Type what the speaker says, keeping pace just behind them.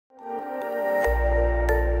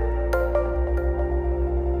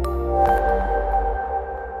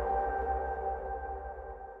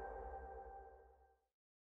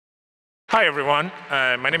Hi, everyone.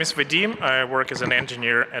 My name is Vadim. I work as an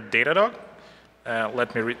engineer at Datadog.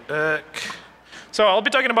 Let me read. So I'll be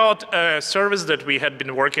talking about a service that we had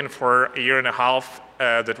been working for a year and a half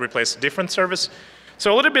that replaced a different service.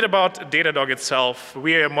 So a little bit about Datadog itself.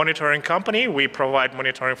 We are a monitoring company. We provide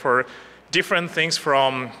monitoring for different things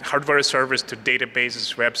from hardware servers to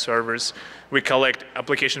databases, web servers. We collect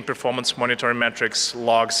application performance monitoring metrics,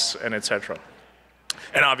 logs, and etc.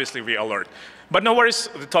 And obviously, we alert. But no worries,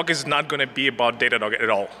 the talk is not going to be about Datadog at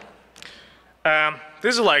all.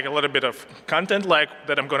 This is like a little bit of content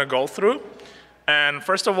that I'm going to go through. And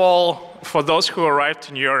first of all, for those who arrived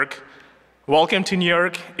to New York, welcome to New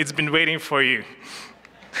York. It's been waiting for you.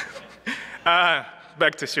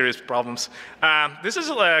 Back to serious problems. This is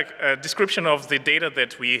like a description of the data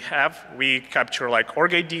that we have. We capture like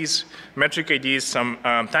org IDs, metric IDs, some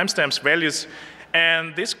timestamps, values.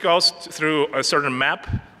 And this goes through a certain map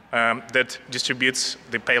that distributes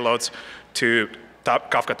the payloads to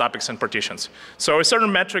Kafka topics and partitions. So a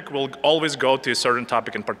certain metric will always go to a certain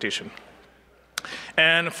topic and partition.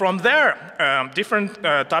 And from there, different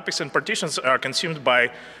topics and partitions are consumed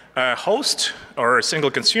by a host or a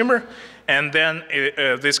single consumer. And then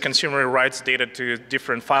this consumer writes data to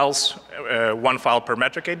different files, one file per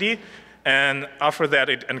metric ID. And after that,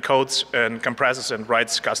 it encodes and compresses and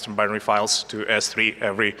writes custom binary files to S3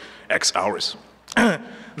 every X hours.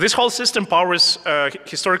 This whole system powers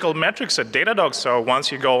historical metrics at Datadog. So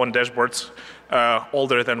once you go on dashboards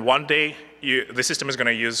older than 1 day, the system is going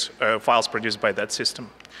to use files produced by that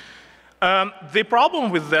system. The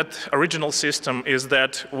problem with that original system is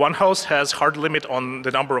that one host has hard limit on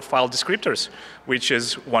the number of file descriptors, which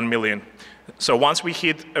is 1 million. So once we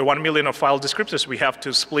hit 1 million of file descriptors, we have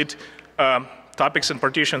to split topics and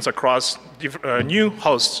partitions across new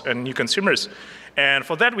hosts and new consumers. And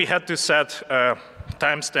for that, we had to set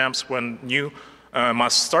timestamps when new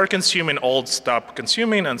must start consuming, old stop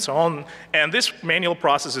consuming, and so on. And this manual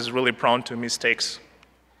process is really prone to mistakes.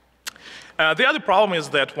 The other problem is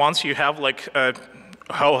that once you have like a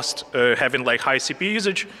host having like high CPU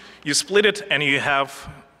usage, you split it and you have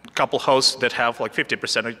a couple hosts that have like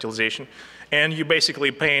 50% utilization. And you're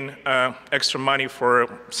basically paying extra money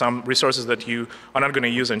for some resources that you are not going to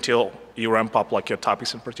use until you ramp up like your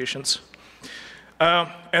topics and partitions.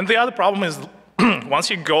 And the other problem is once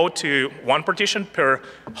you go to one partition per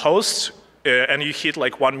host and you hit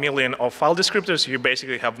like 1 million of file descriptors, you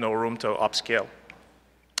basically have no room to upscale.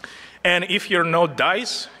 And if your node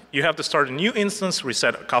dies, you have to start a new instance,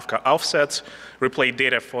 reset Kafka offsets, replay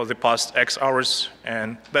data for the past X hours,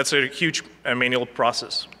 and that's a huge manual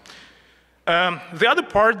process. The other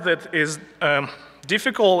part that is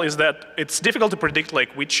difficult is that it's difficult to predict like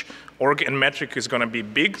which org and metric is going to be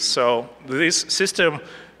big. So this system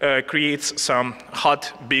creates some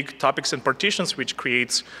hot, big topics and partitions, which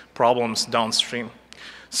creates problems downstream.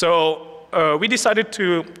 So we decided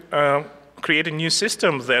to create a new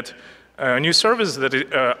system that a new service that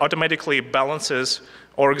automatically balances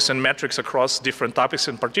orgs and metrics across different topics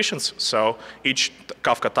and partitions. So each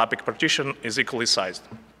Kafka topic partition is equally sized.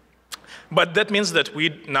 But that means that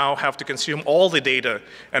we now have to consume all the data,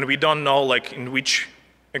 and we don't know like in which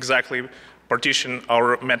exactly partition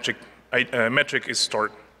our metric is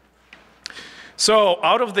stored. So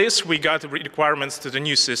out of this, we got requirements to the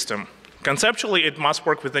new system. Conceptually, it must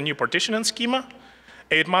work with the new partitioning schema.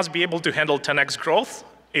 It must be able to handle 10x growth.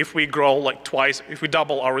 If we grow like twice, if we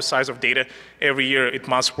double our size of data every year, it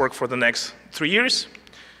must work for the next 3 years.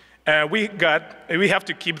 We have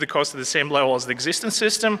to keep the cost at the same level as the existing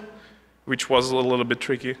system, which was a little bit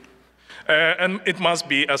tricky. And it must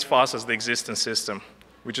be as fast as the existing system,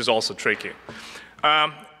 which is also tricky.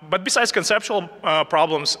 But besides conceptual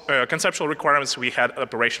problems, conceptual requirements, we had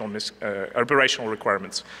operational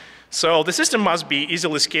requirements. So the system must be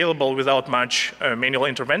easily scalable without much manual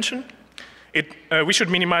intervention. We should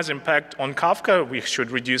minimize impact on Kafka. We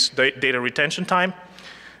should reduce data retention time.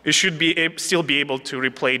 It should still be able to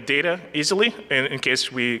replay data easily in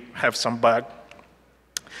case we have some bug.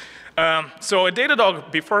 So at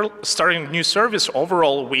Datadog, before starting a new service,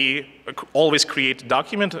 overall, we always create a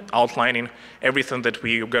document outlining everything that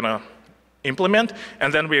we're going to implement,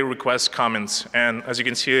 and then we request comments. And as you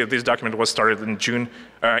can see, this document was started in June,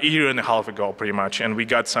 a year and a half ago, pretty much. And we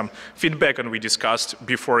got some feedback, and we discussed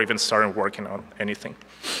before even starting working on anything.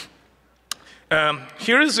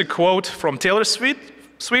 Here is a quote from Tailor-Swift.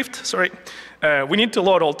 We need to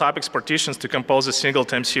load all topics partitions to compose a single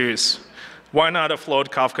time series. Why not offload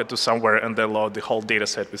Kafka to somewhere and then load the whole data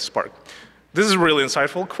set with Spark? This is a really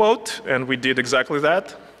insightful quote, and we did exactly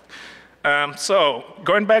that. So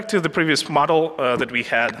going back to the previous model that we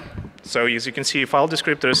had, so as you can see, file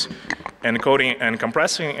descriptors, encoding and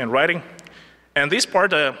compressing and writing. And this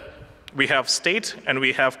part, we have state and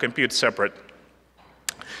we have compute separate.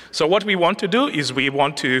 So what we want to do is we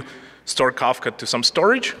want to store Kafka to some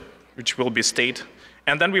storage, which will be state.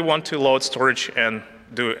 And then we want to load storage and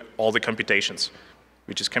do all the computations,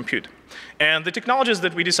 which is compute. And the technologies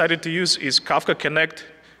that we decided to use is Kafka-Connect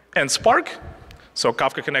and Spark. So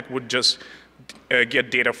Kafka-Connect would just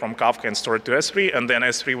get data from Kafka and store it to S3, and then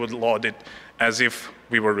S3 would load it as if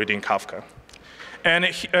we were reading Kafka. And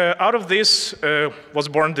out of this was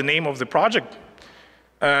born the name of the project,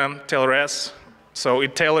 Tailor-S. So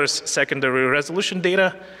it tailors secondary resolution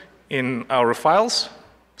data in our files.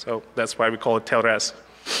 So that's why we call it Tailor-S.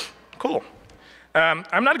 Cool.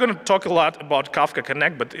 I'm not going to talk a lot about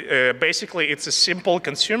Kafka-Connect, but basically it's a simple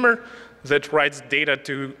consumer that writes data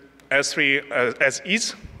to S3 as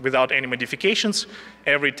is without any modifications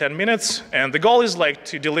every 10 minutes. And the goal is like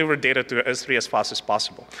to deliver data to S3 as fast as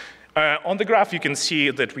possible. On the graph, you can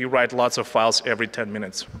see that we write lots of files every 10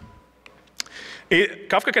 minutes.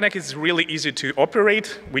 Kafka-Connect is really easy to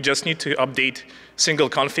operate. We just need to update single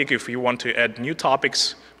config if we want to add new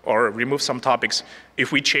topics or remove some topics.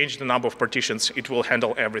 If we change the number of partitions, it will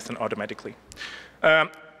handle everything automatically.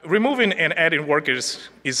 Removing and adding workers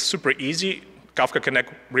is super easy.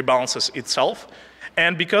 Kafka-Connect rebalances itself.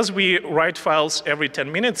 And because we write files every 10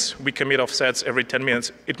 minutes, we commit offsets every 10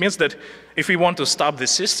 minutes. It means that if we want to stop the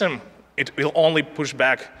system, it will only push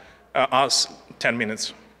back us 10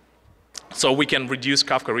 minutes. So we can reduce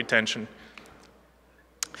Kafka retention.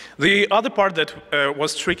 The other part that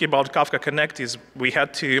was tricky about Kafka-Connect is we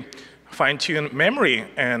had to fine-tune memory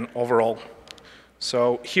and overall.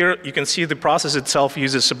 So here you can see the process itself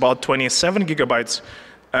uses about 27 gigabytes,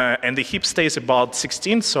 and the heap stays about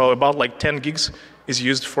 16, so about like 10 gigs is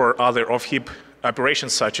used for other off-heap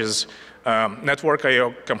operations such as network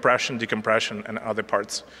I/O, compression, decompression, and other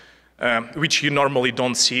parts, which you normally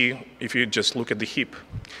don't see if you just look at the heap.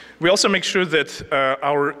 We also make sure that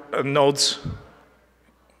our nodes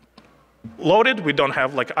loaded. We don't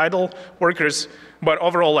have like idle workers, but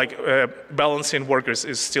overall like balancing workers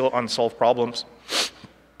is still unsolved problems.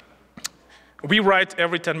 We write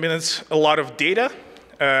every 10 minutes a lot of data.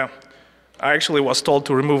 I actually was told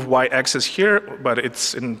to remove y-axis here, but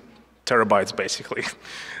it's in terabytes basically.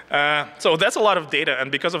 So that's a lot of data,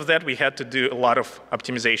 and because of that, we had to do a lot of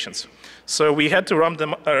optimizations. So we had to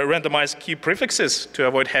randomize key prefixes to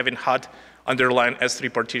avoid having hot underlying S3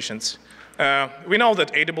 partitions. We know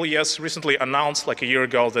that AWS recently announced like a year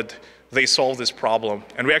ago that they solved this problem,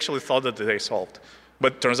 and we actually thought that they solved.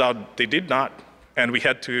 But it turns out they did not, and we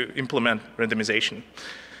had to implement randomization.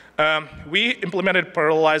 We implemented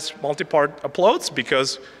parallelized multi-part uploads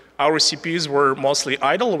because our CPUs were mostly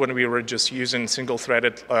idle when we were just using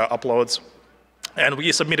single-threaded uploads. And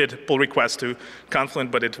we submitted pull requests to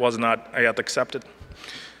Confluent, but it was not yet accepted.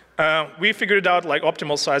 We figured out like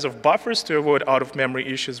optimal size of buffers to avoid out-of-memory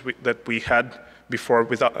issues that we had before.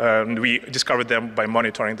 We discovered them by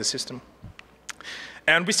monitoring the system.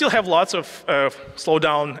 And we still have lots of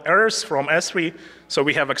slowdown errors from S3, so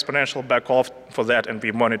we have exponential backoff for that, and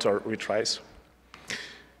we monitor retries.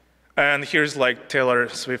 And here's like Taylor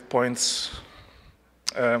Swift points.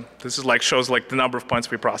 This is like shows like the number of points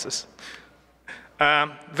we process.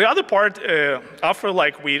 The other part, after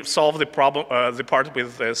like we solved the problem, the part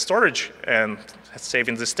with storage and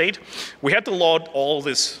saving the state, we had to load all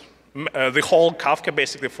this, the whole Kafka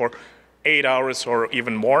basically for 8 hours or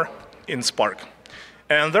even more in Spark.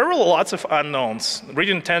 And there were lots of unknowns.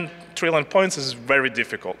 Reading 10 trillion points is very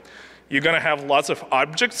difficult. You're going to have lots of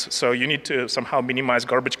objects, so you need to somehow minimize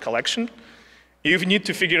garbage collection. You need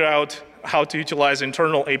to figure out how to utilize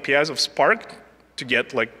internal APIs of Spark to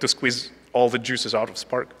get like to squeeze all the juices out of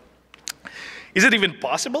Spark. Is it even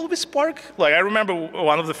possible with Spark? Like I remember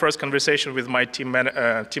one of the first conversations with my team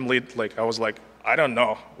lead. Like I was like, I don't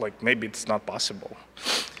know. Like maybe it's not possible.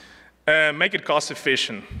 Make it cost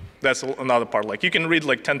efficient. That's another part. Like you can read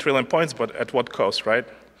like 10 trillion points, but at what cost, right?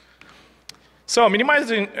 So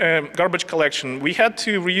minimizing garbage collection, we had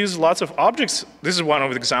to reuse lots of objects. This is one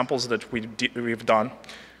of the examples that we've done.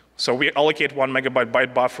 So we allocate 1 megabyte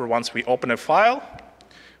byte buffer once we open a file.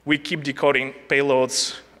 We keep decoding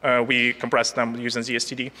payloads. We compress them using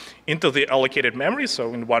ZSTD into the allocated memory,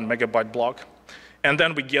 so in 1 megabyte block. And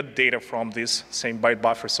then we get data from this same byte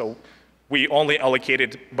buffer. So we only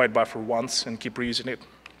allocated byte buffer once and keep reusing it.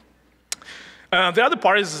 The other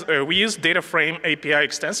part is we use data frame API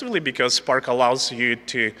extensively because Spark allows you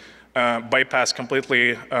to bypass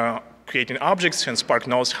completely creating objects, and Spark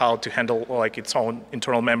knows how to handle like its own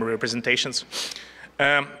internal memory representations.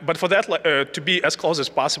 But for that, to be as close as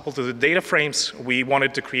possible to the data frames, we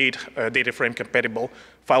wanted to create a data frame compatible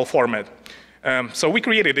file format. So we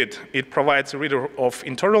created it. It provides a reader of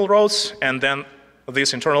internal rows, and then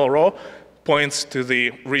this internal row points to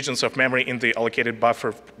the regions of memory in the allocated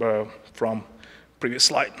buffer from previous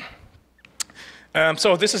slide.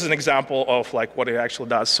 So this is an example of like what it actually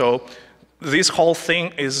does. So this whole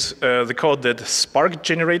thing is the code that Spark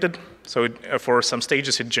generated. So for some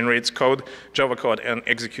stages, it generates code, Java code, and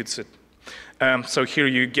executes it. So here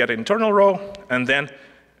you get an internal row, and then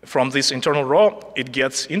from this internal row, it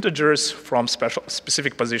gets integers from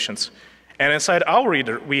specific positions. And inside our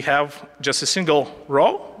reader, we have just a single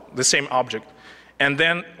row, the same object. And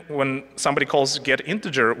then when somebody calls get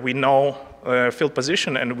integer, we know field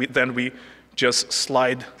position, and then we just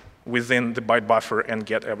slide within the byte buffer and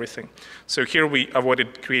get everything. So here we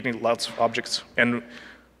avoided creating lots of objects, and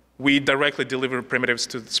we directly deliver primitives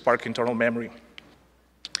to the Spark internal memory.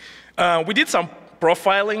 We did some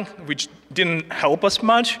profiling, which didn't help us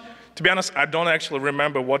much. To be honest, I don't actually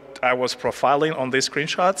remember what I was profiling on these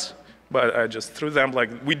screenshots, but I just threw them like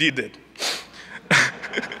we did it.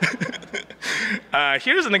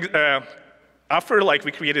 Here's an after like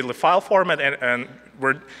we created the file format and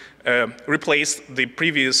replaced the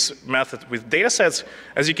previous method with datasets.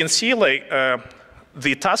 As you can see, like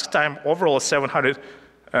the task time overall is 700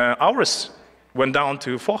 hours. Went down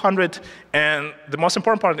to 400, and the most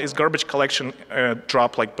important part is garbage collection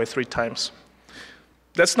dropped like by 3 times.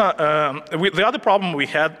 That's not, the other problem we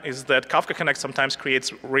had is that Kafka-Connect sometimes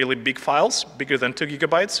creates really big files, bigger than 2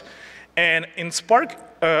 gigabytes. And in Spark,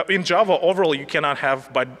 in Java, overall, you cannot have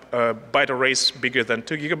byte arrays bigger than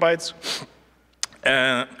 2 gigabytes.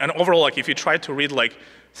 And overall, like if you try to read like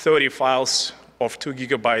 30 files of 2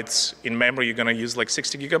 gigabytes in memory, you're gonna use like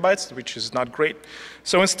 60 gigabytes, which is not great.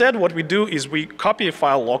 So instead, what we do is we copy a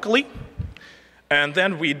file locally, and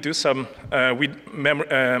then we do some,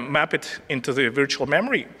 map it into the virtual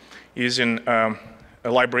memory using a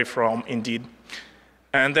library from Indeed.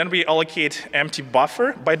 And then we allocate empty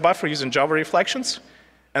buffer, byte buffer using Java reflections,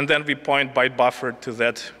 and then we point byte buffer to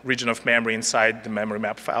that region of memory inside the memory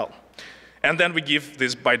map file. And then we give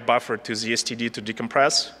this byte buffer to ZSTD to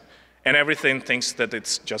decompress, and everything thinks that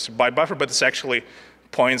it's just a byte buffer, but it's actually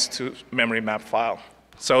points to memory map file.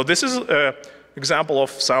 So this is an example of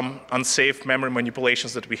some unsafe memory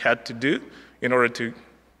manipulations that we had to do in order to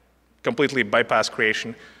completely bypass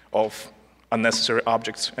creation of unnecessary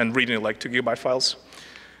objects and reading like 2 gigabyte files.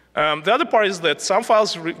 The other part is that some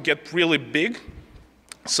files get really big.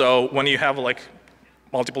 So when you have like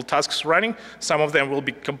multiple tasks running, some of them will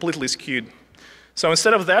be completely skewed. So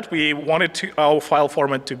instead of that, we wanted our file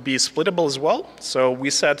format to be splittable as well. So we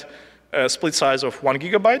set a split size of 1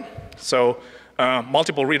 gigabyte. So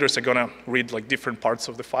multiple readers are gonna read like different parts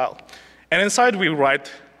of the file. And inside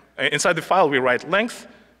the file, we write length,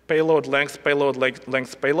 payload, length, payload,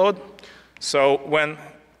 length, payload. So when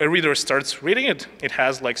a reader starts reading it, it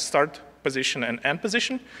has like start position and end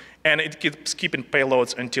position, and it keeps keeping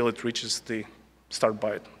payloads until it reaches the start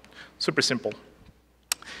byte. Super simple.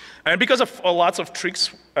 And because of lots of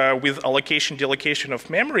tricks with allocation, deallocation of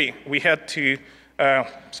memory, we had to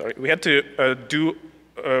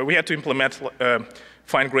implement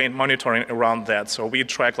fine-grained monitoring around that. So we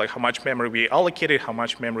track like how much memory we allocated, how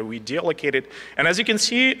much memory we deallocated, and as you can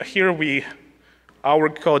see here, our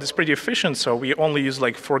code is pretty efficient. So we only use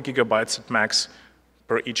like 4 gigabytes at max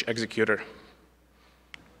per each executor.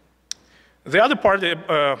 The other part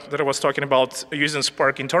that I was talking about using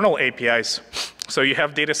Spark internal APIs. So you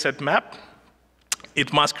have dataset map.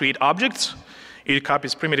 It must create objects. It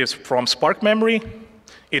copies primitives from Spark memory.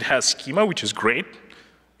 It has schema, which is great.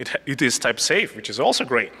 It is type safe, which is also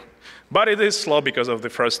great. But it is slow because of the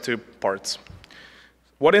first 2 parts.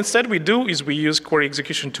 What instead we do is we use query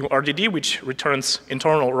execution to RDD, which returns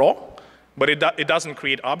internal row. But it doesn't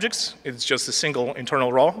create objects. It's just a single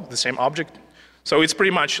internal row, the same object. So it's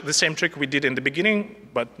pretty much the same trick we did in the beginning,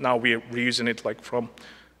 but now we're reusing it like from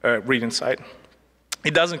read inside.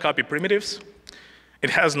 It doesn't copy primitives. It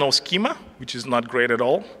has no schema, which is not great at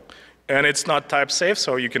all. And it's not type safe,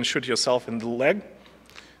 so you can shoot yourself in the leg.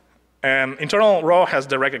 And internal row has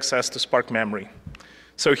direct access to Spark memory.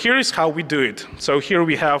 So here is how we do it. So here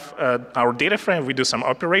we have our data frame. We do some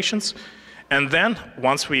operations. And then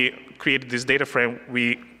once we create this data frame,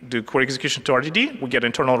 we do query execution to RDD. We get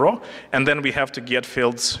internal row. And then we have to get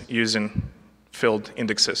fields using field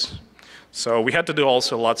indexes. So we had to do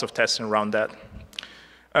also lots of testing around that.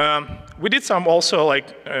 We did some also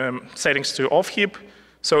like settings to off heap.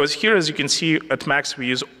 So as you can see, at max we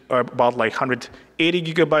use about like 180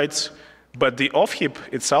 gigabytes, but the off heap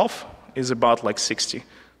itself is about like 60.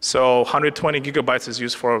 So 120 gigabytes is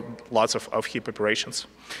used for lots of off heap operations.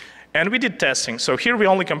 And we did testing. So here we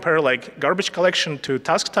only compare like garbage collection to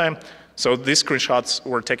task time. So these screenshots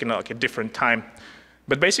were taken like a different time.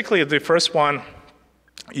 But basically, the first one,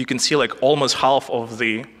 you can see like almost half of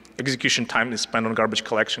the execution time is spent on garbage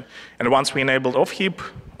collection. And once we enabled off heap,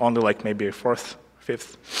 only like maybe a fourth,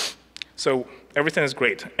 fifth. So everything is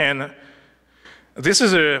great. And this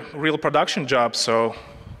is a real production job. So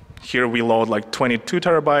here we load like 22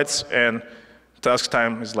 terabytes, and task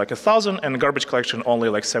time is like 1,000, and garbage collection only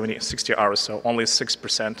like 60 hours, so only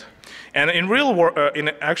 6%. And in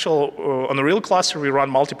on the real cluster, we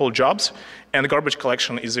run multiple jobs, and the garbage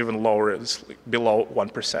collection is even lower, it's below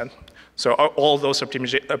 1%. So all those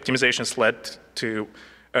optimizations led to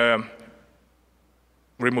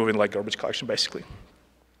removing like garbage collection, basically.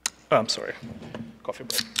 I'm sorry, coffee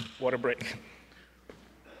break, water break.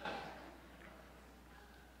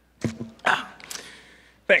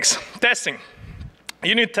 Thanks. Testing.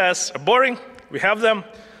 Unit tests are boring. We have them.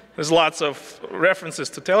 There's lots of references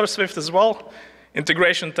to Tailor-Swift as well.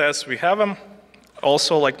 Integration tests, we have them.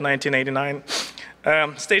 Also like 1989.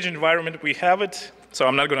 Stage environment, we have it. So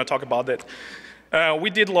I'm not going to talk about that. We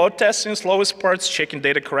did load testing, slowest parts, checking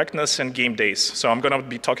data correctness, and game days. So I'm going to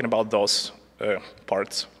be talking about those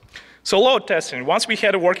parts. So load testing. Once we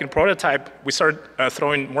had a working prototype, we started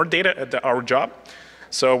throwing more data at our job.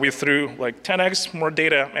 So we threw like 10x more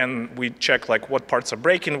data, and we checked like what parts are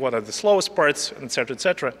breaking, what are the slowest parts, et cetera, et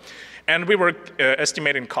cetera. And we were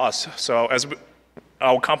estimating costs. So as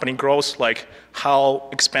our company grows, like how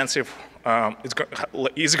expensive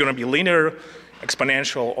is it going to be linear,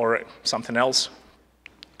 exponential, or something else?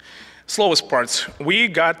 Slowest parts. We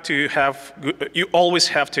got to have, you always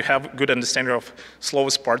have to have good understanding of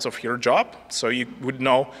slowest parts of your job, so you would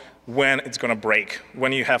know when it's going to break,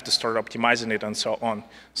 when you have to start optimizing it, and so on.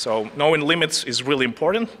 So knowing limits is really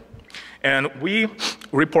important. And we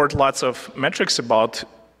report lots of metrics about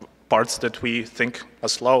parts that we think are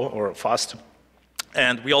slow or fast.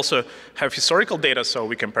 And we also have historical data, so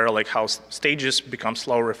we compare like how stages become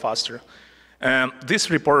slower or faster.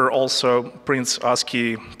 This reporter also prints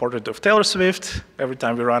ASCII portrait of Tailor-Swift every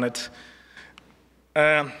time we run it.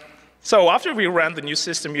 So after we ran the new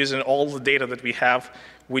system using all the data that we have,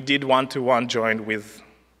 we did one-to-one join with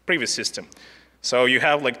previous system. So you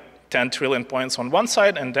have like 10 trillion points on one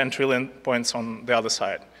side and 10 trillion points on the other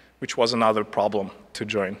side, which was another problem to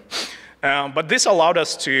join. But this allowed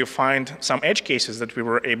us to find some edge cases that we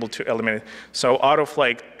were able to eliminate. So out of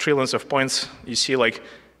like trillions of points, you see like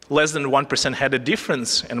less than 1% had a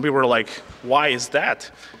difference, and we were like, why is that?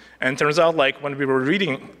 And it turns out like when we were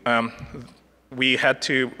reading, we had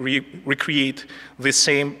to recreate the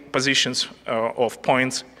same positions of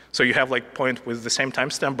points. So you have like point with the same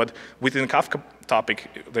timestamp, but within Kafka topic,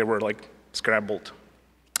 they were like scrambled.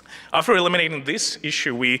 After eliminating this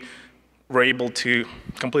issue, we were able to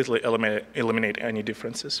completely eliminate any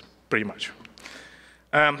differences, pretty much.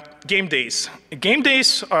 Game days. Game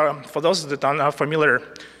days are, for those that are not familiar,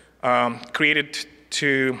 created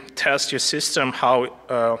to test your system,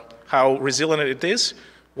 how resilient it is,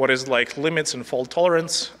 what is like limits and fault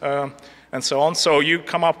tolerance, and so on. So you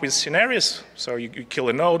come up with scenarios. So you kill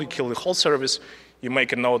a node, you kill the whole service, you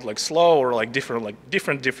make a node like slow or like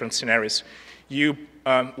different scenarios. You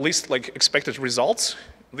list like expected results.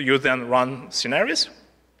 You then run scenarios,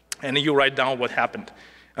 and you write down what happened,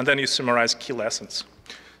 and then you summarize key lessons.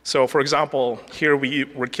 So for example, here we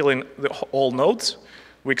were killing all nodes.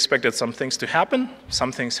 We expected some things to happen.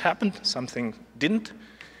 Some things happened, something didn't.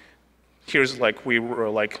 Here's like we were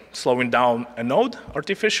like slowing down a node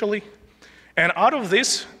artificially. And out of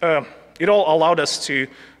this, it all allowed us to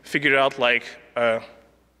figure out like,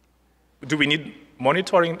 do we need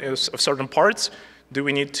monitoring of certain parts? Do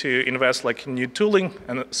we need to invest like in new tooling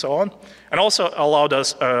and so on? And also allowed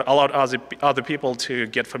other people to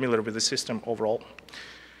get familiar with the system overall.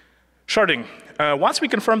 Sharding. Once we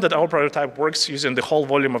confirmed that our prototype works using the whole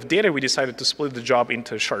volume of data, we decided to split the job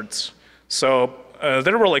into shards. So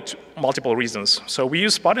there were like multiple reasons. So we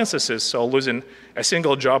use spot instances, so losing a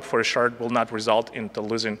single job for a shard will not result into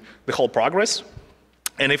losing the whole progress.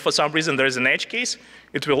 And if for some reason there is an edge case,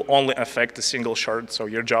 it will only affect a single shard, so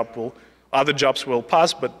your job will, other jobs will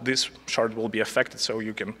pass, but this shard will be affected, so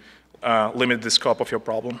you can limit the scope of your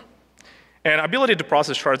problem. And ability to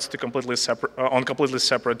process shards to completely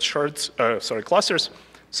separate shards, clusters.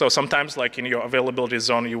 So sometimes, like in your availability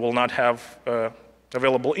zone, you will not have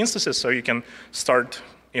available instances, so you can start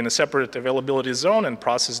in a separate availability zone and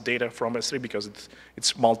process data from S3 because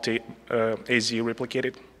it's multi-AZ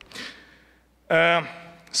replicated.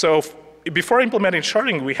 So before implementing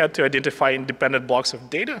sharding, we had to identify independent blocks of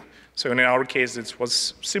data. So in our case, it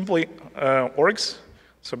was simply orgs.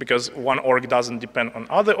 So because one org doesn't depend on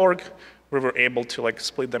other org, we were able to like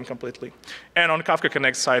split them completely. And on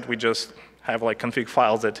Kafka-Connect side, we just have like config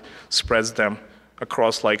files that spreads them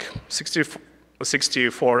across like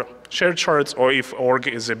 64 shared shards, or if org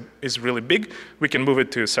is really big, we can move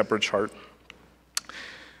it to a separate shard.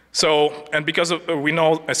 So, and because we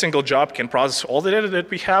know a single job can process all the data that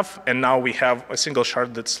we have, and now we have a single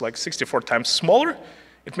shard that's like 64 times smaller,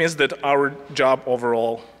 it means that our job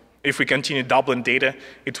overall, if we continue doubling data,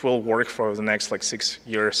 it will work for the next like 6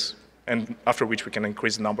 years, and after which we can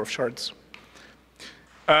increase the number of shards.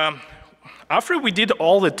 After we did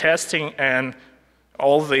all the testing and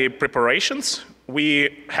all the preparations,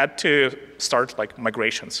 we had to start like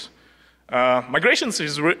migrations. Migrations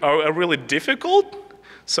are really difficult.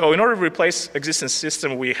 So in order to replace existing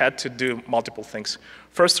system, we had to do multiple things.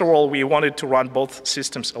 First of all, we wanted to run both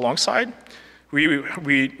systems alongside.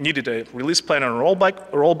 We needed a release plan and a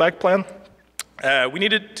rollback plan. We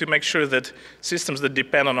needed to make sure that systems that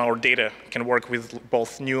depend on our data can work with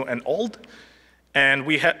both new and old. And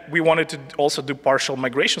we wanted to also do partial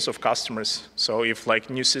migrations of customers. So if like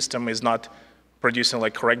new system is not producing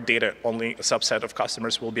like correct data, only a subset of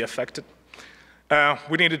customers will be affected.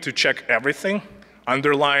 We needed to check everything,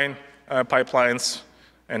 underlying pipelines,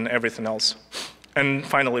 and everything else. And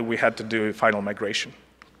finally, we had to do a final migration.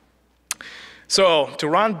 So to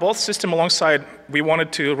run both systems alongside, we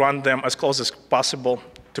wanted to run them as close as possible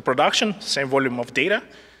to production, same volume of data.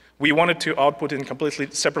 We wanted to output in completely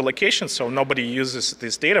separate locations, so nobody uses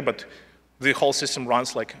this data, but the whole system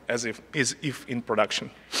runs like as if in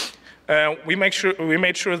production. We made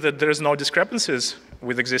sure that there's no discrepancies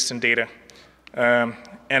with existing data.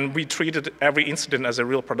 And we treated every incident as a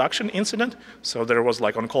real production incident, so there was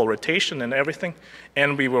like on-call rotation and everything,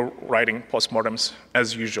 and we were writing postmortems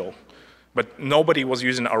as usual. But nobody was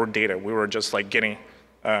using our data. We were just like getting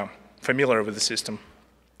familiar with the system.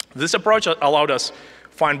 This approach allowed us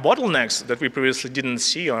find bottlenecks that we previously didn't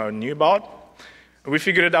see or knew about. We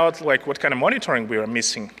figured out like what kind of monitoring we were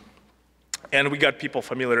missing. And we got people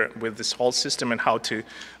familiar with this whole system and how to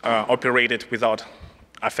operate it without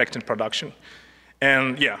affecting production.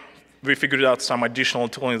 And yeah, we figured out some additional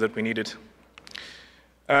tooling that we needed.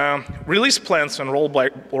 Release plans and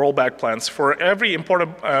rollback plans for every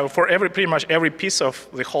important, pretty much every piece of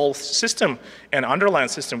the whole system and underlying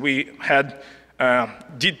system, we had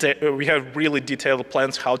really detailed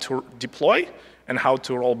plans how to deploy and how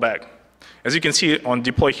to roll back. As you can see on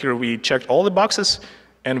deploy here, we checked all the boxes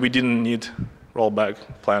and we didn't need rollback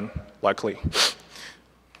plan, luckily.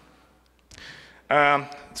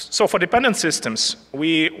 So for dependent systems,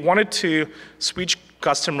 we wanted to switch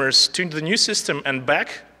customers to the new system and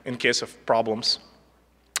back in case of problems.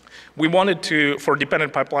 We wanted to, for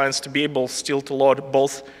dependent pipelines, to be able still to load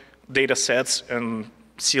both data sets and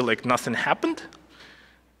see like nothing happened.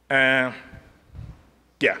 Yeah,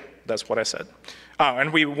 that's what I said.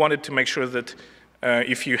 And we wanted to make sure that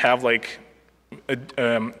if you have like a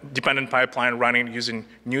dependent pipeline running using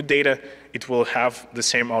new data, it will have the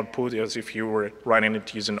same output as if you were running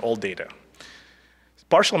it using old data.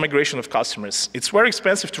 Partial migration of customers. It's very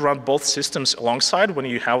expensive to run both systems alongside when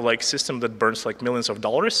you have like a system that burns like millions of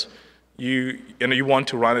dollars. And you want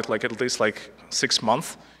to run it like at least like 6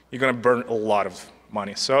 months, you're gonna burn a lot of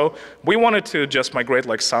money. So we wanted to just migrate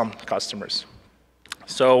like some customers.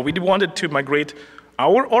 So we wanted to migrate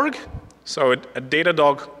our org. So at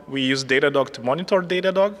Datadog, we use Datadog to monitor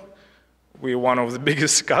Datadog. We're one of the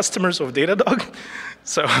biggest customers of Datadog.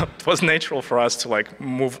 So it was natural for us to like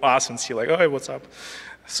move us and see like, oh, hey, what's up?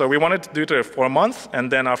 So we wanted to do it for a month,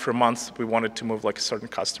 and then after a month, we wanted to move like a certain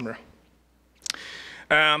customer.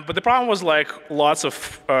 But the problem was like lots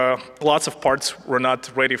of parts were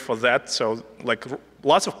not ready for that. So like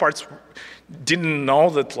lots of parts didn't know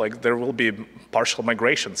that like there will be partial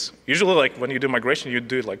migrations. Usually like when you do migration, you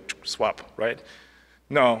do like swap, right?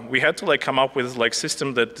 No, we had to like come up with like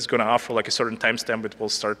system that is gonna offer like a certain timestamp. It will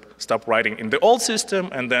stop writing in the old system,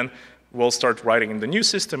 and then we'll start writing in the new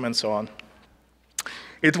system, and so on.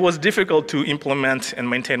 It was difficult to implement and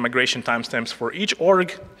maintain migration timestamps for each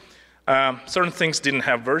org. Certain things didn't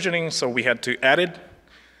have versioning, so we had to add it.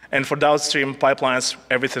 And for downstream pipelines,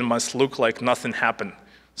 everything must look like nothing happened.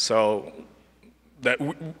 So that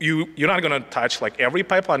you're not going to touch like every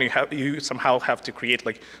pipeline. You somehow have to create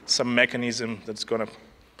like some mechanism that's going to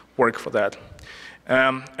work for that.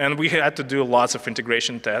 And we had to do lots of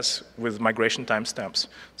integration tests with migration timestamps.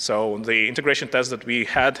 So the integration tests that we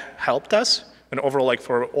had helped us. And overall, like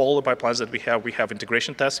for all the pipelines that we have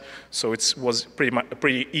integration tests. So it was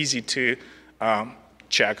pretty easy to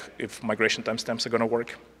check if migration timestamps are going to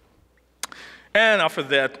work. And after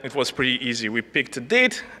that, it was pretty easy. We picked a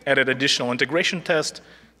date, added additional integration test,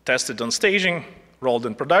 tested on staging, rolled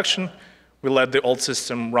in production. We let the old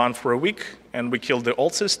system run for a week, and we killed the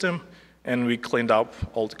old system, and we cleaned up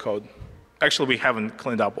old code. Actually, we haven't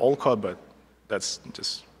cleaned up all code, but that's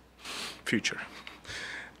just future.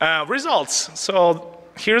 Results. So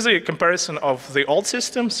here's a comparison of the old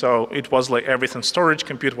system. So it was like everything storage,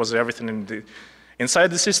 compute was everything inside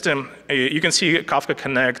the system. You can see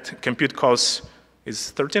Kafka-Connect compute cost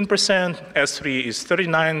is 13%, S3 is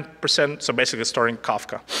 39%, so basically storing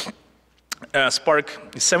Kafka. Spark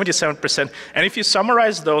is 77%, and if you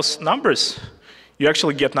summarize those numbers, you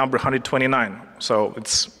actually get number 129. So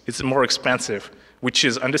it's more expensive, which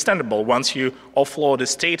is understandable. Once you offload the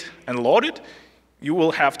state and load it, you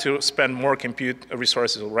will have to spend more compute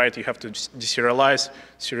resources, right? You have to deserialize,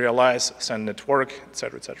 serialize, send network, et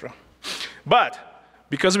cetera, et cetera. But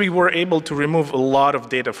because we were able to remove a lot of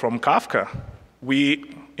data from Kafka,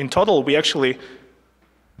 in total, we actually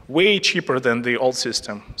way cheaper than the old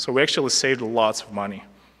system. So we actually saved lots of money.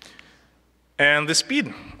 And the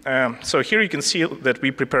speed. So here you can see that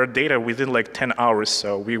we prepared data within like 10 hours.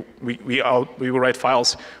 So we will write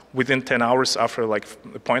files within 10 hours after like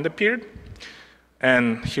the point appeared.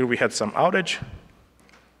 And here we had some outage.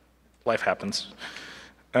 Life happens.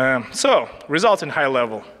 So results in high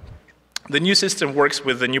level. The new system works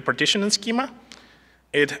with the new partitioning schema.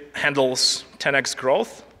 It handles 10x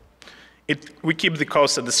growth. We keep the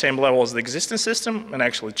cost at the same level as the existing system, and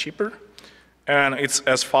actually cheaper. And it's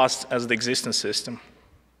as fast as the existing system.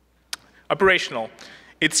 Operational.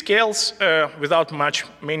 It scales without much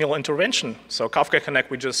manual intervention. So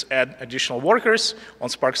Kafka-Connect, we just add additional workers. On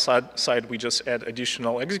Spark side, we just add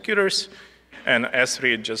additional executors. And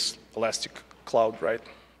S3, just elastic cloud, right?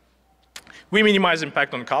 We minimize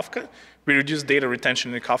impact on Kafka. We reduce data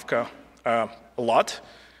retention in Kafka a lot.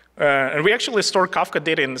 And we actually store Kafka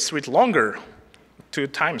data in the suite longer, 2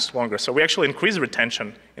 times longer. So we actually increase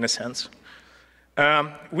retention in a sense.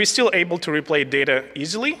 We're still able to replay data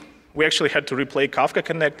easily. We actually had to replay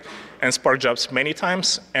Kafka-Connect and Spark jobs many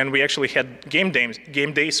times. And we actually had game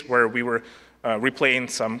days where we were replaying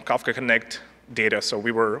some Kafka-Connect data. So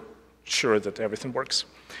we were sure that everything works.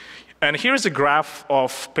 And here's a graph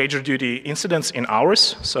of PagerDuty incidents in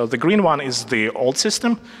hours. So the green one is the old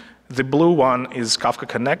system. The blue one is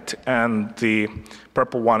Kafka-Connect, and the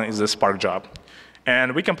purple one is the Spark job.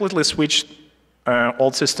 And we completely switched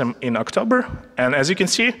old system in October. And as you can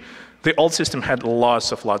see, the old system had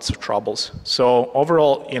lots of troubles. So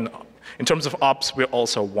overall, in terms of ops, we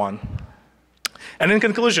also won. And in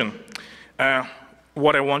conclusion,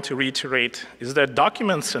 what I want to reiterate is that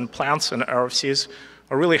documents and plans and RFCs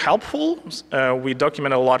are really helpful. We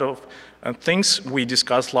document a lot of things. We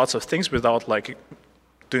discuss lots of things without like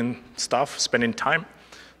doing stuff, spending time.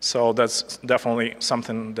 So that's definitely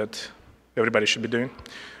something that everybody should be doing.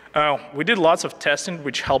 We did lots of testing,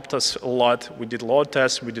 which helped us a lot. We did load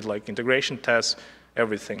tests, we did like integration tests,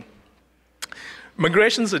 everything.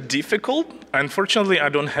 Migrations are difficult. Unfortunately, I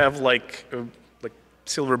don't have like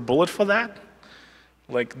silver bullet for that.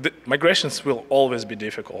 Like migrations will always be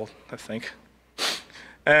difficult, I think.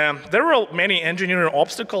 There were many engineering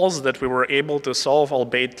obstacles that we were able to solve,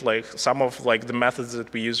 albeit like some of like the methods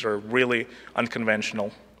that we use are really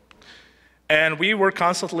unconventional. And we were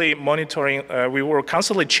constantly monitoring, we were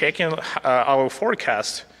constantly checking our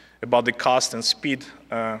forecast about the cost and speed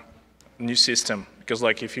new system. Because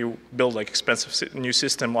like if you build like expensive new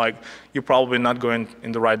system, like you're probably not going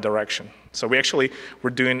in the right direction. So we actually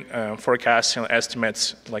were doing forecasting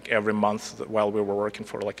estimates like every month while we were working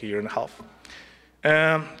for like a year and a half.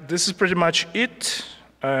 This is pretty much it.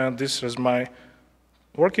 This is my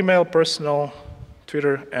work email, personal,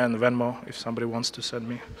 Twitter, and Venmo if somebody wants to send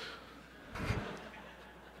me.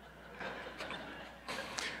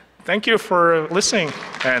 Thank you for listening.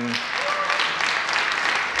 And